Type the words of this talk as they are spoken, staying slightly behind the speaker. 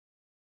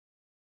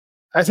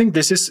I think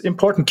this is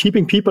important,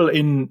 keeping people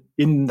in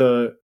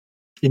the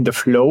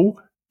flow,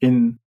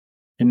 in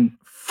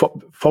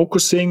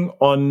focusing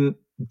on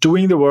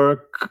doing the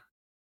work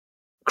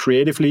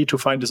creatively to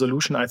find a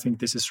solution. I think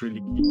this is really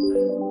key.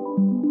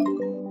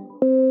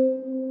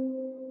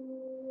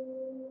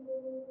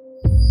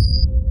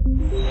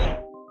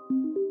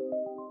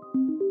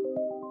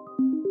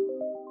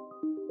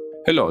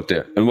 Hello out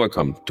there and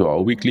welcome to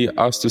our weekly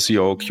Ask the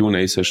CEO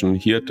Q&A session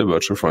here at the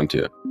Virtual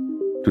Frontier.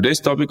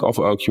 Today's topic of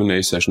our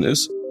Q&A session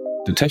is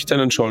the tech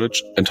talent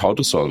shortage and how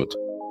to solve it.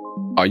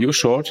 Are you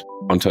short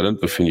on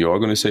talent within your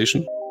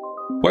organization?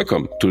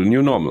 Welcome to the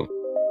new normal.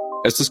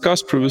 As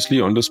discussed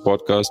previously on this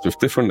podcast with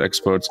different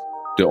experts,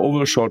 the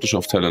overall shortage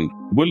of talent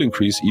will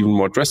increase even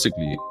more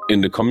drastically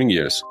in the coming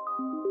years.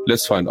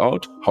 Let's find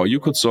out how you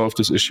could solve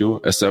this issue,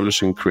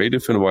 establishing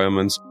creative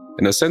environments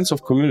and a sense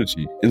of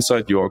community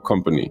inside your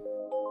company.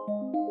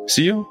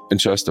 See you in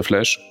just a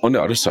flash on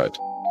the other side.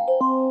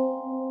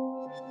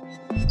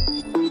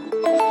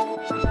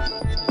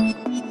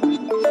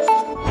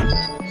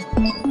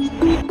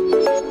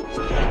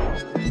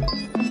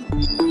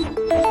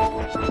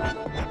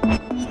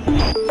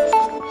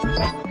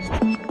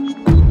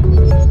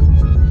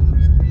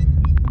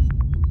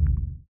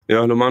 Yeah,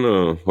 hello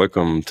Manu,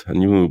 welcome to a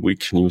new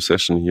week, new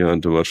session here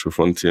at the Virtual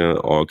Frontier,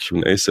 our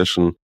Q&A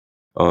session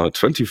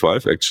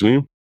 25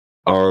 actually.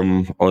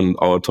 On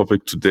our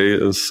topic today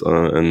is,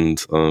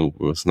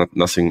 was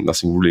nothing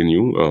really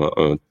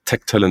new,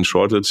 tech talent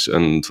shortage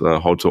and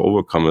how to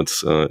overcome it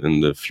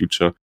in the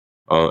future.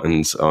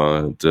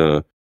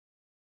 The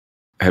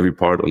heavy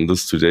part on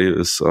this today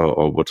is,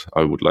 or what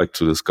I would like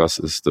to discuss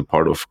is the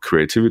part of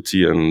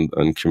creativity and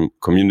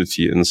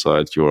community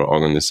inside your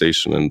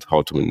organization and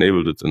how to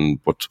enable it and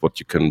what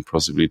you can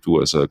possibly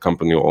do as a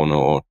company owner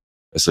or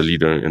as a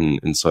leader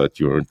inside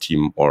your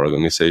team or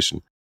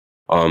organization.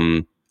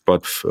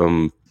 But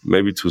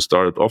maybe to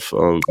start it off,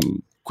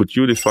 could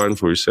you define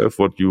for yourself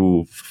what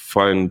you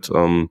find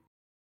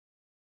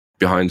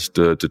behind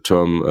the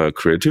term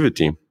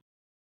creativity?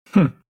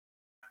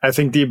 I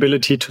think the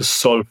ability to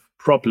solve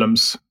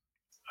problems.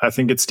 I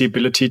think it's the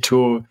ability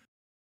to,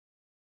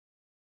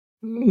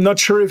 not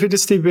sure if it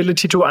is the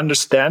ability to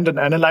understand and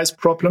analyze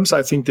problems.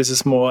 I think this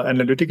is more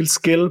analytical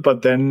skill.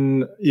 But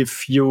then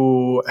if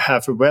you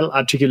have a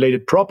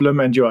well-articulated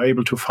problem and you are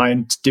able to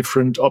find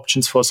different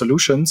options for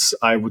solutions,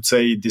 I would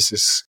say this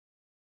is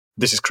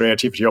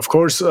creativity. Of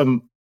course,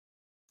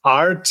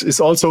 art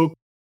is also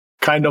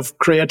kind of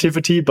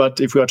creativity.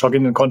 But if we are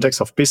talking in the context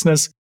of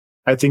business,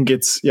 I think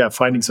it's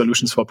finding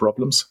solutions for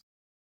problems.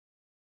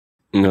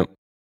 Yeah.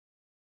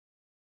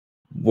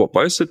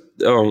 Why is it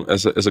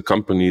as a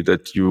company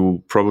that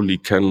you probably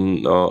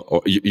can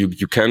or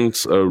you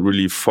can't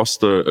really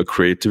foster a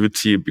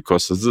creativity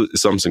because this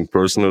is something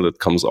personal that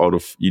comes out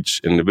of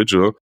each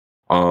individual?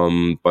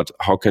 But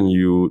how can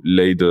you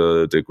lay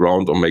the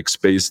ground or make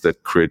space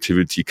that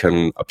creativity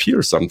can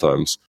appear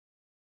sometimes?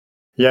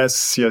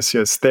 Yes.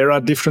 There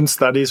are different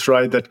studies,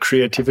 right, that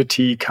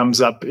creativity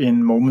comes up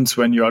in moments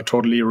when you are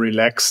totally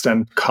relaxed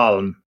and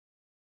calm.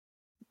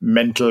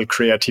 Mental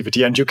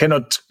creativity, and you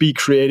cannot be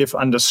creative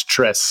under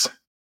stress,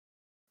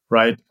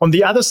 right? On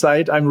the other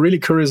side, I'm really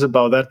curious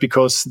about that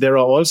because there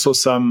are also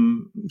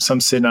some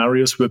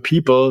scenarios where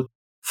people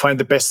find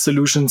the best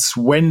solutions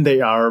when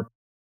they are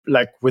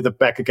like with the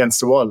back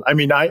against the wall. I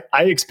mean, I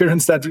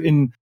experienced that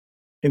in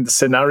the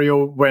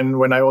scenario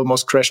when I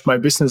almost crashed my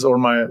business or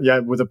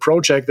with a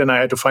project, and I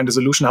had to find a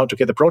solution how to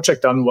get the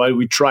project done while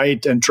we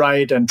tried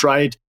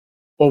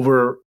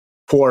over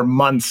 4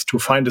 months to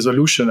find a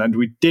solution, and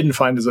we didn't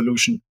find a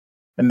solution.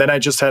 And then I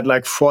just had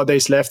like 4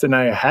 days left and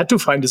I had to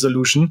find a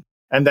solution,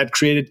 and that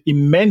created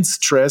immense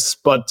stress,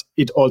 but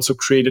it also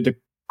created a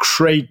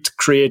great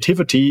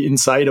creativity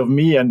inside of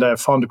me, and I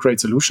found a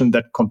great solution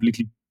that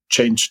completely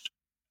changed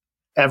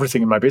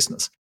everything in my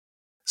business.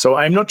 So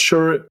I'm not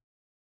sure.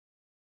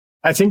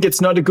 I think it's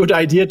not a good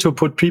idea to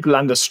put people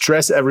under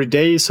stress every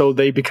day so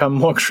they become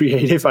more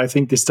creative. I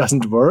think this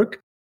doesn't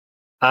work.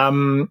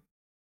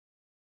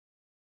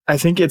 I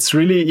think it's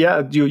really,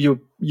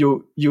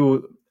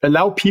 you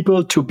allow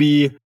people to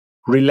be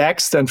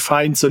relaxed and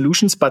find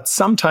solutions. But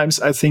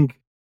sometimes I think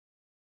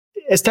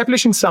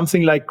establishing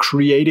something like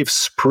creative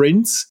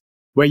sprints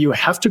where you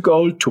have to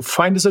go to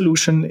find a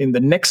solution in the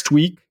next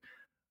week,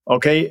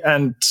 okay,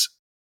 and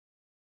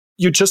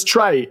you just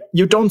try.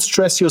 You don't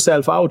stress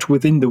yourself out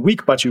within the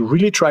week, but you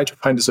really try to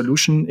find a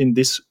solution in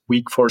this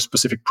week for a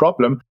specific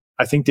problem.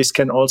 I think this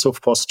can also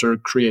foster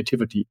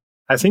creativity.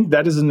 I think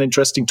that is an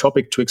interesting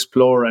topic to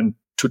explore and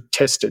to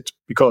test it,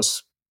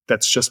 because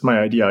that's just my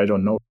idea. I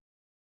don't know.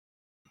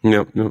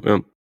 Yeah.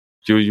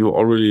 You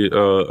already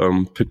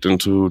picked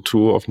into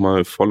 2 of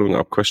my following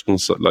up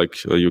questions.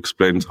 Like you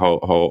explained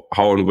how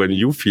and when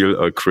you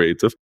feel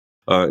creative.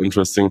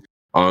 Interesting.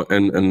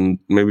 And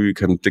maybe we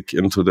can dig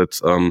into that.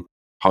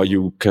 How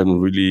you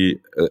can really,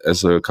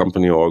 as a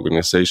company or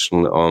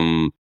organization,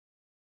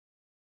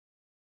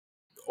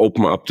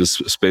 open up the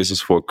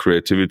spaces for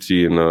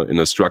creativity in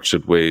a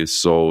structured way.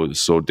 So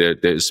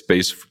there's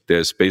space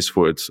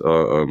for it,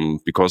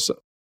 because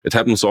it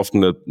happens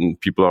often that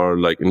people are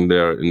like in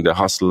their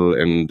hustle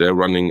and they're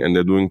running and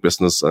they're doing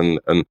business and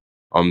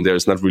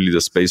there's not really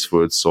the space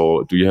for it.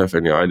 So do you have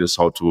any ideas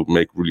how to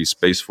make really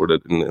space for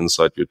that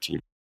inside your team?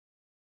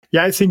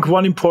 Yeah, I think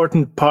one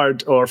important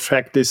part or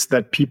fact is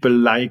that people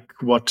like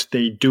what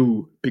they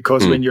do,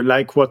 because when you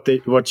like what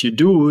you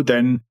do,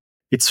 then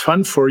it's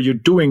fun for you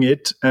doing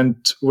it. And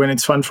when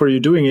it's fun for you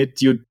doing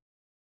it, you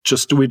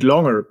just do it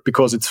longer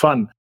because it's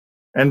fun.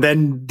 And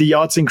then the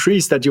odds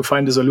increase that you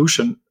find a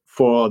solution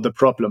for the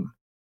problem.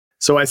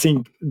 So I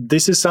think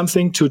this is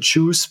something to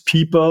choose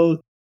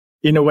people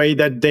in a way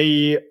that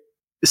they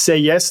say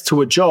yes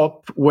to a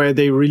job where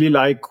they really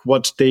like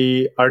what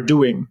they are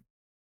doing.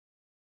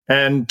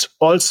 And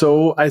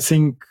also, I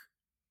think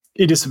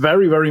it is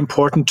very, very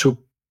important to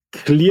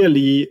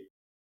clearly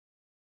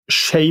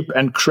shape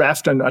and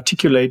craft and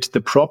articulate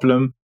the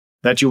problem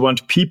that you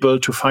want people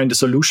to find a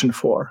solution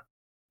for.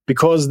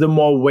 Because the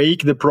more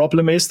vague the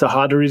problem is, the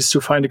harder it is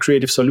to find a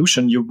creative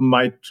solution. You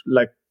might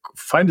like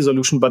find a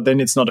solution, but then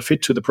it's not a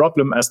fit to the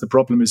problem as the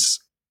problem is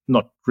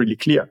not really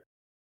clear.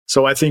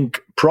 So I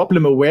think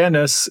problem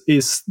awareness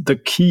is the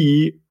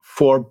key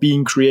for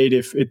being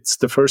creative. It's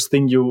the first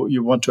thing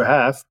you want to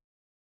have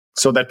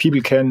so that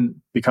people can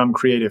become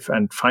creative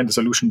and find a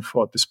solution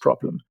for this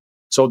problem.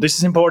 So this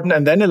is important,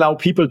 and then allow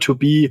people to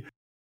be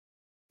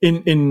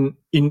in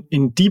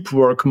deep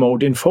work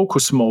mode, in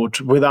focus mode,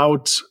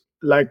 without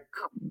like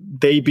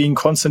they being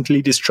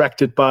constantly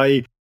distracted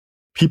by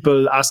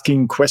people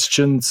asking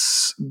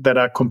questions that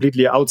are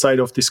completely outside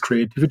of this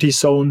creativity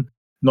zone,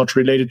 not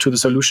related to the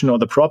solution or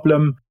the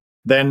problem.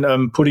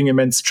 Then putting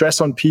immense stress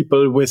on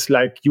people with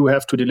like, you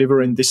have to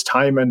deliver in this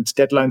time and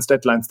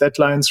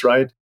deadlines,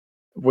 right?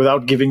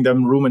 Without giving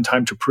them room and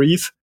time to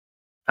breathe.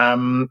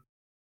 I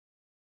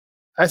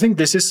think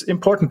this is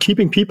important,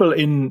 keeping people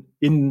in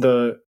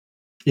the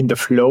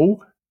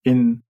flow,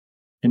 in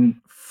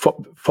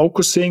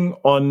focusing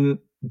on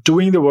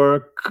doing the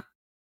work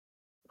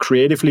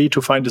creatively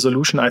to find a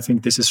solution. I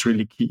think this is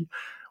really key.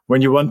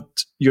 When you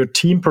want your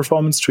team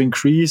performance to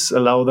increase,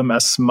 allow them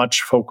as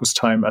much focus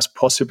time as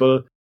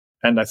possible.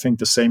 And I think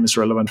the same is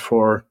relevant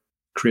for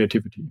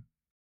creativity.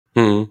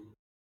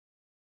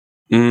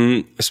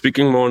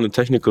 Speaking more on the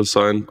technical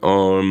side,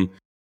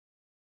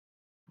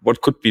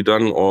 what could be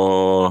done,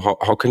 or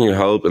how can you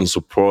help and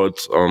support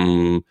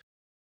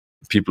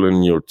people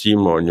in your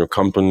team or in your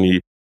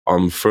company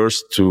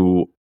first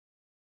to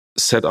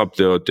set up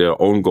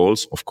their own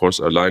goals, of course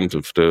aligned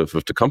with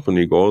the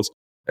company goals,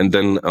 and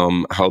then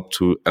help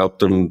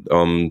them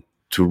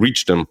to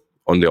reach them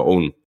on their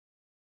own?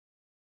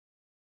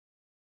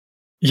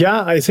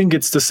 Yeah, I think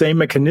it's the same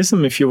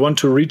mechanism. If you want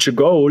to reach a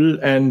goal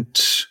and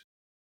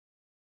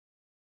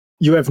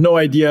you have no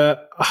idea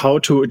how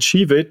to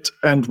achieve it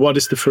and what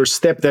is the first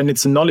step, then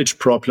it's a knowledge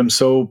problem.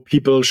 So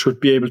people should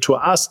be able to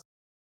ask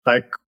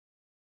like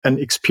an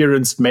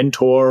experienced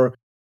mentor,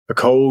 a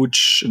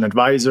coach, an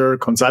advisor,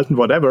 consultant,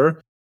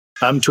 whatever,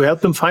 to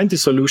help them find the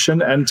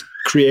solution and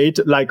create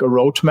like a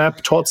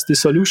roadmap towards the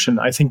solution.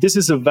 I think this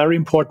is a very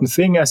important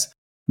thing, as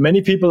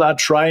many people are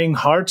trying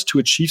hard to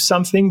achieve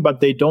something,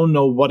 but they don't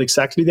know what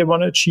exactly they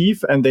want to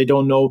achieve, and they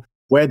don't know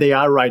where they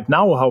are right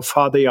now, how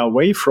far they are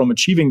away from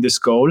achieving this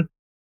goal.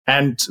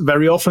 And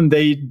very often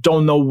they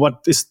don't know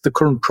what is the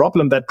current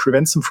problem that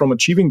prevents them from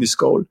achieving this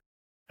goal.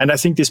 And I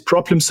think this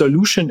problem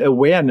solution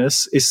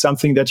awareness is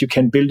something that you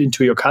can build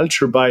into your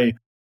culture by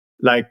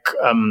like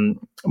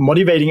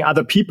motivating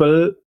other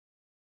people,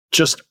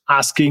 just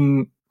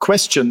asking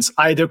questions,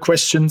 either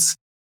questions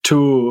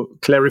to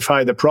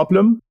clarify the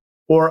problem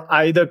or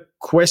either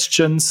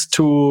questions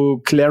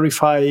to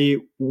clarify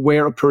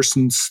where a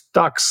person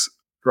stucks,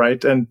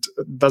 right? And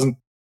doesn't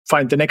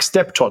find the next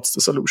step towards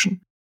the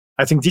solution.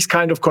 I think these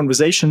kind of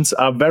conversations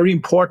are very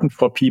important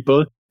for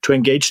people to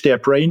engage their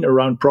brain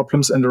around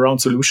problems and around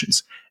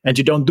solutions. And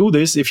you don't do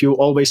this if you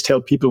always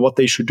tell people what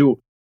they should do.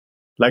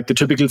 Like the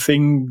typical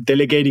thing,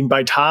 delegating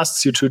by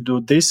tasks, you should do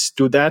this,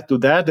 do that,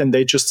 and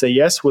they just say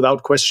yes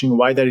without questioning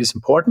why that is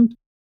important.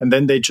 And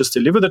then they just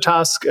deliver the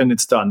task and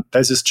it's done.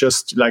 This is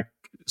just like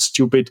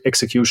stupid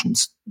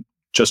executions,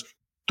 just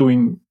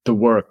doing the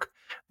work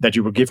that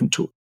you were given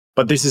to.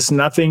 But this is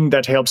nothing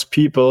that helps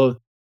people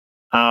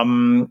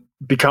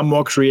become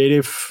more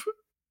creative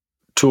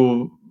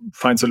to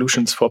find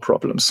solutions for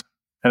problems.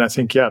 And I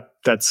think, yeah,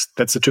 that's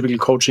a typical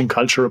coaching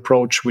culture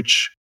approach,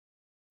 which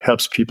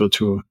helps people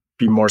to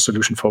be more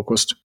solution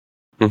focused.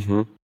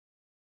 Mm-hmm.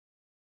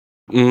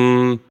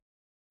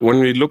 When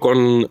we look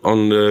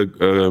on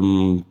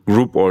the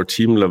group or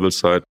team level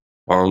side,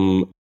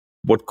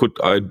 what could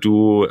I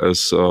do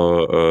as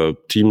a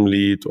team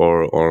lead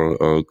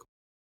or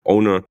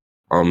owner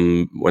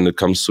when it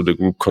comes to the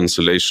group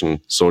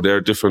constellation? So there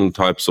are different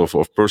types of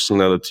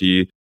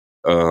personality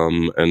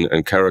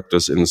and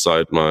characters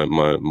inside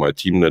my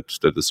team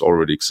that is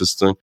already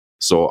existing.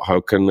 So how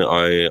can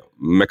I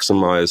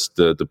maximize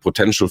the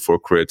potential for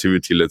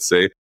creativity, let's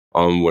say,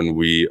 when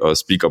we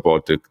speak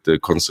about the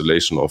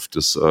constellation of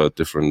this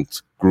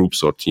different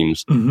groups or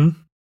teams? Mm-hmm.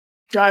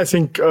 Yeah, I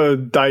think a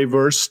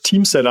diverse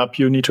team setup,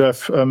 you need to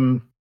have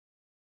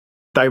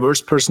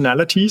diverse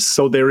personalities.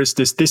 So there is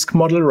this DISC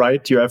model,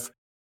 right? You have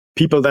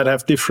people that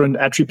have different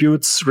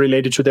attributes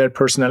related to their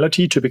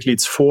personality. Typically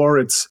it's 4.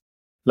 It's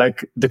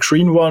like the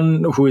green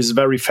one who is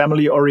very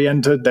family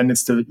oriented. Then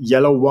it's the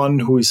yellow one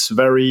who is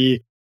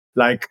very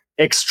like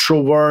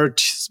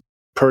extrovert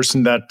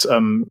person that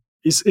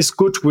is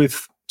good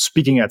with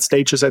speaking at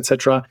stages,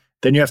 etc.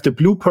 Then you have the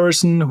blue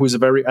person who is a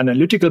very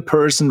analytical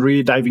person,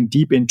 really diving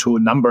deep into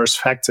numbers,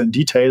 facts, and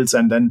details,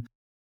 and then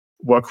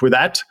work with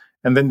that.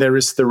 And then there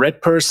is the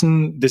red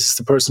person. This is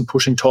the person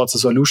pushing towards a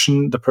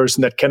solution, the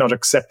person that cannot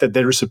accept that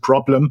there is a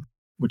problem,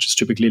 which is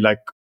typically like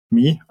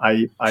me.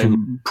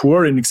 I'm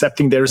poor in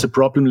accepting there is a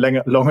problem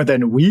longer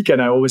than a week,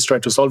 and I always try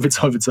to solve it.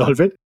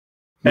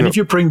 And if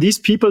you bring these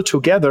people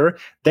together,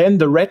 then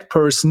the red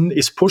person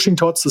is pushing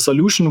towards the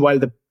solution, while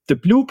the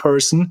blue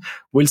person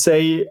will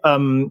say,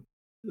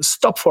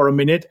 stop for a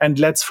minute and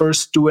let's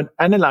first do an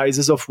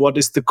analysis of what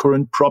is the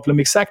current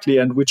problem exactly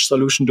and which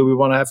solution do we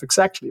want to have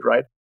exactly,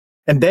 right?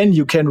 And then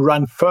you can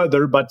run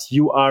further, but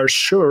you are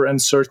sure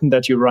and certain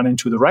that you run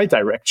into the right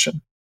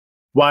direction.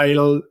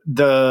 While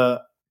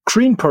the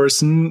green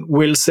person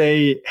will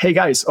say, hey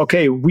guys,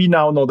 okay, we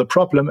now know the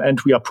problem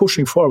and we are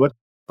pushing forward.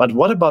 But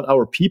what about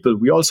our people?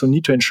 We also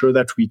need to ensure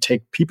that we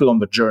take people on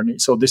the journey.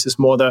 So this is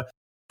more the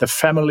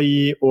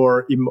family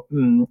or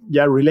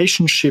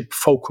relationship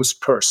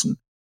focused person,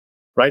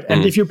 right?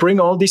 And if you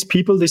bring all these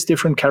people, these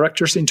different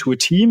characters into a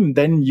team,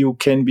 then you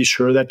can be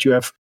sure that you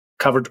have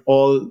covered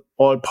all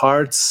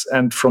parts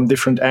and from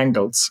different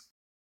angles.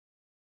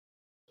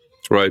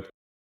 Right.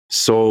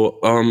 So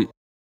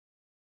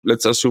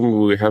let's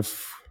assume we have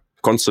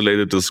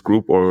constellated this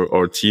group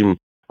or team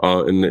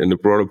in a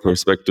broader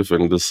perspective,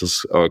 and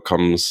this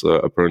comes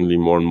apparently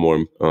more and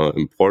more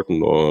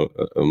important, or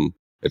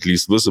at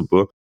least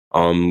visible.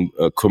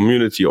 A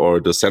community or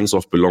the sense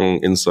of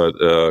belonging inside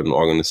an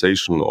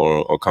organization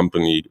or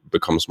company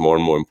becomes more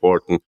and more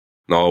important.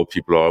 Now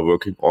people are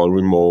working all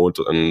remote,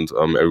 and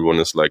everyone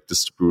is like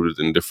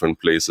distributed in different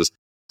places.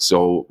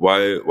 So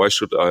why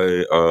should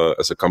I,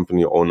 as a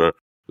company owner,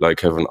 like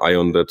have an eye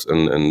on that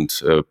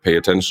and pay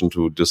attention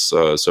to this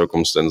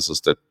circumstances,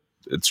 that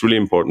it's really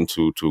important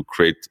to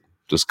create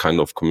this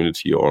kind of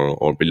community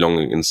or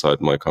belonging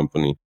inside my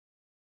company?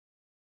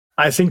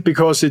 I think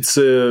because it's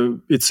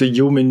a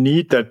human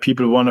need that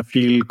people want to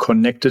feel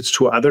connected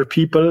to other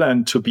people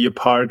and to be a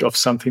part of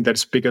something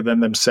that's bigger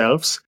than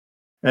themselves.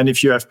 And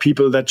if you have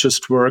people that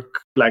just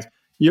work like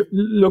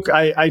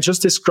I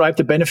just described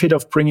the benefit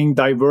of bringing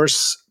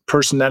diverse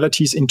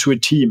personalities into a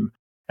team.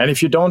 And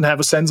if you don't have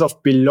a sense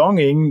of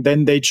belonging,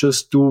 then they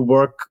just do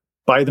work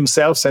by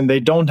themselves and they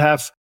don't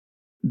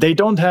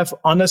have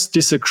honest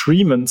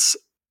disagreements,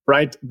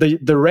 right?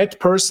 The red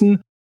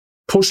person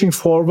pushing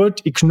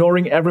forward,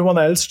 ignoring everyone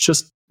else,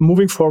 just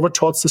moving forward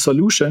towards the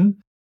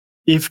solution.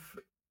 If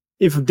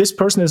this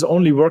person is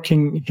only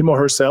working him or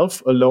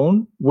herself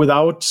alone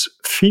without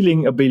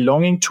feeling a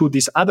belonging to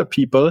these other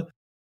people,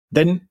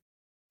 then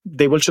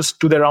they will just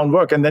do their own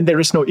work. And then there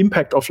is no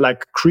impact of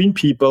like green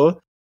people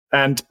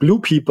and blue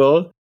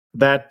people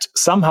that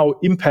somehow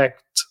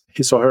impact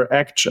his or her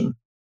action.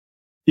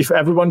 If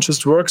everyone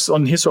just works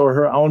on his or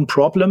her own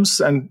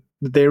problems and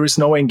there is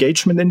no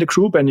engagement in the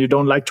group, and you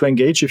don't like to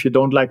engage if you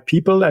don't like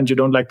people, and you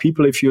don't like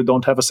people if you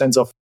don't have a sense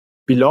of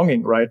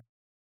belonging, right?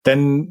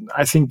 Then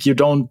I think you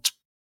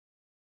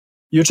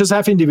just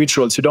have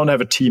individuals, you don't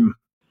have a team.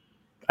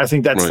 I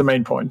think that's the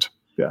main point.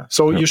 Yeah.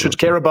 So you should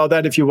care about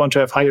that if you want to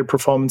have higher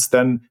performance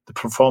than the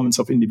performance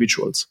of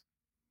individuals.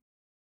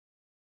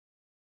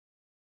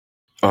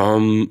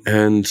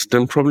 And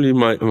then probably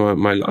my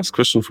last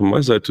question from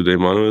my side today,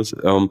 Manu, is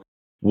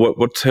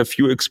what have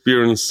you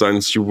experienced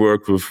since you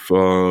work with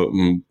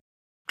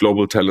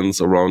global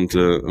talents around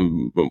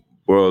the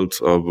world,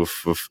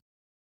 with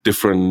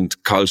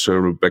different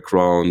cultural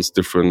backgrounds,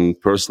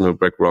 different personal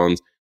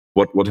backgrounds?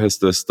 What has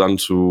this done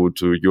to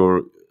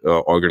your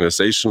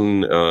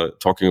organization?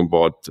 Talking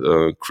about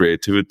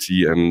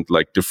creativity and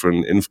like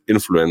different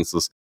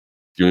influences.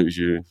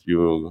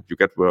 You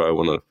get where I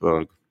want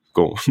to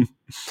go.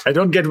 I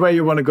don't get where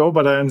you want to go,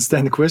 but I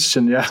understand the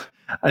question. Yeah,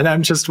 and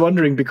I'm just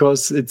wondering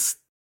because it's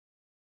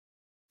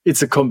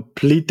a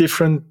complete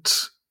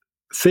different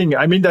thing.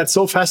 I mean, that's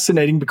so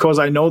fascinating because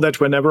I know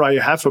that whenever I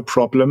have a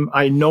problem,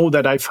 I know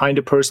that I find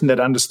a person that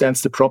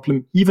understands the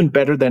problem even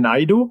better than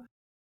I do.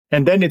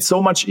 And then it's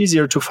so much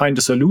easier to find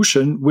a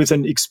solution with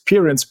an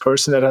experienced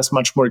person that has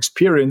much more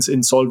experience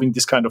in solving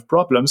this kind of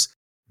problems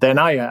than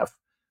I have.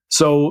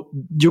 So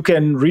you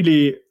can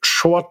really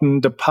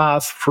shorten the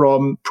path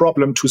from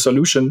problem to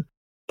solution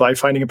by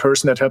finding a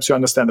person that helps you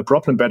understand the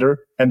problem better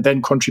and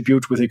then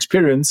contribute with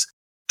experience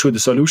to the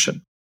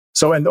solution.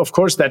 So, and of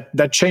course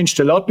that changed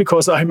a lot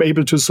because I'm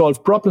able to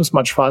solve problems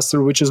much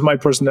faster, which is my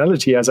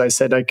personality. As I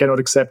said, I cannot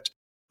accept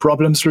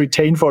problems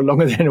retained for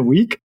longer than a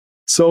week.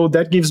 So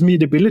that gives me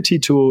the ability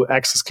to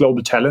access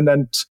global talent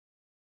and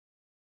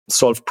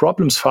solve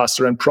problems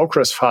faster and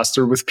progress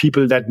faster with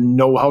people that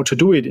know how to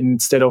do it,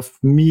 instead of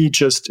me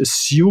just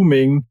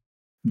assuming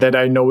that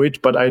I know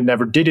it, but I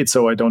never did it,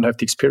 so I don't have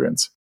the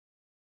experience.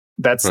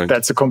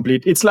 That's a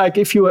complete. It's like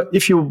if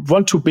you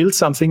want to build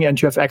something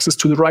and you have access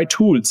to the right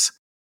tools,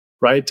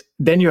 right?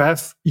 Then you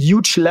have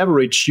huge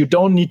leverage. You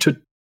don't need to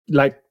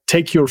like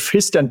take your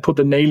fist and put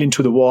a nail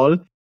into the wall.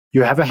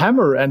 You have a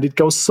hammer and it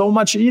goes so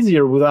much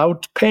easier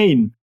without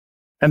pain.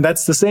 And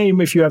that's the same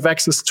if you have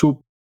access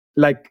to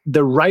like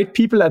the right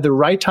people at the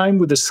right time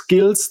with the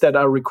skills that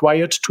are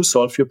required to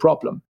solve your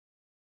problem.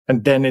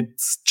 And then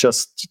it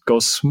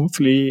goes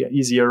smoothly,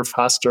 easier,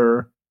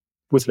 faster,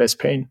 with less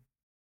pain.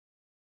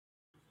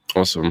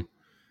 Awesome.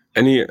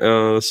 Any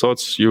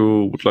thoughts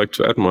you would like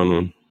to add,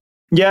 Manu?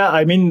 Yeah,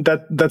 I mean,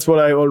 that's what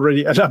I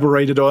already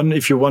elaborated on.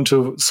 If you want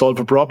to solve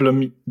a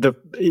problem,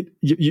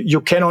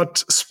 you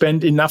cannot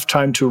spend enough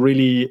time to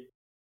really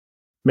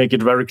make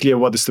it very clear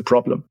what is the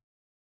problem,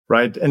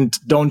 right? And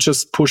don't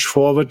just push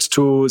forward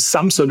to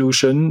some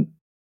solution.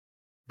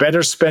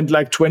 Better spend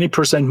like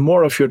 20%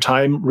 more of your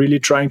time really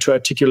trying to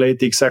articulate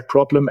the exact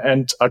problem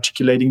and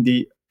articulating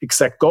the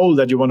exact goal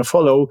that you want to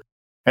follow.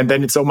 And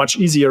then it's so much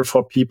easier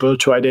for people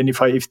to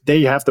identify if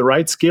they have the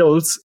right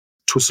skills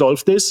to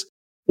solve this,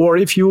 or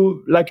if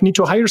you like need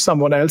to hire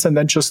someone else and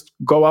then just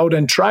go out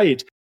and try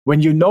it.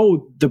 When you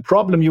know the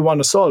problem you want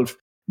to solve,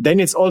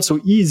 then it's also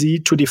easy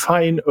to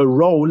define a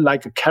role,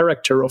 like a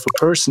character of a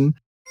person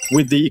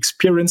with the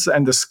experience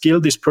and the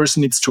skill this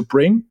person needs to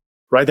bring,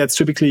 right? That's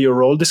typically your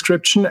role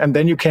description. And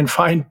then you can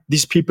find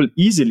these people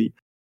easily.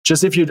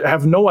 Just if you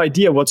have no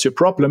idea what's your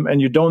problem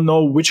and you don't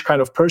know which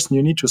kind of person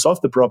you need to solve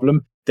the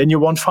problem, then you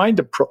won't find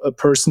a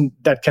person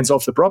that can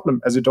solve the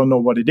problem as you don't know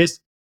what it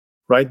is,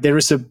 right? There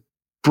is a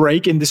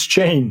break in this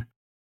chain.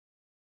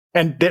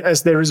 And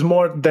as there is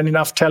more than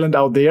enough talent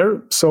out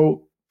there.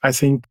 So I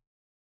think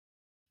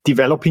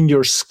developing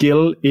your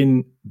skill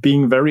in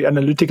being very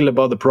analytical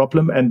about the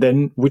problem and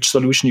then which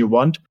solution you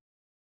want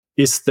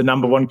is the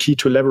number one key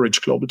to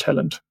leverage global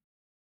talent.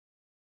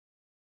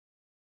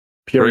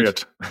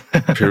 Period.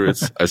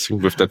 Periods. I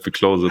think with that we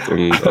close it,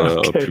 and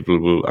okay. People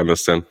will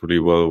understand pretty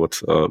well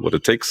what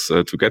it takes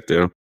to get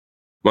there.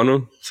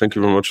 Manu, thank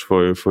you very much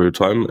for your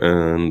time,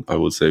 and I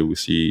would say we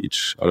see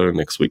each other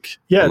next week.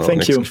 Yeah,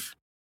 thank you.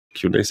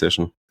 Q&A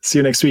session. See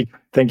you next week.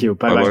 Thank you.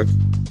 Bye-bye.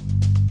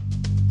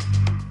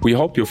 We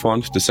hope you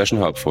found the session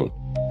helpful.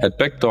 Head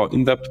back to our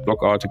in-depth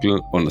blog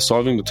article on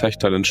solving the tech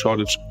talent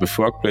shortage with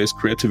workplace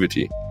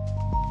creativity.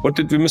 What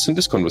did we miss in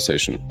this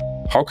conversation?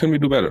 How can we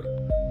do better?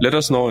 Let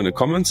us know in the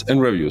comments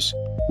and reviews.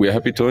 We are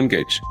happy to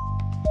engage.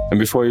 And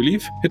before you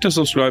leave, hit the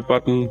subscribe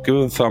button, give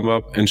it a thumb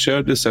up, and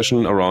share this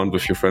session around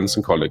with your friends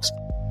and colleagues.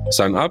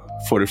 Sign up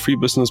for the free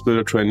Business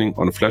Builder training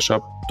on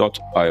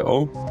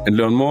flashup.io and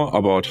learn more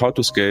about how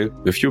to scale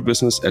with your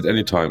business at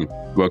any time,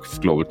 work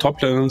with global top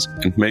talents,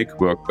 and make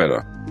work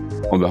better.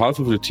 On behalf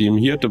of the team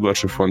here at the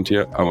Virtual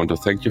Frontier, I want to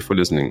thank you for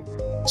listening.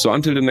 So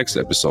until the next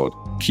episode,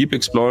 keep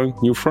exploring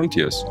new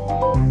frontiers.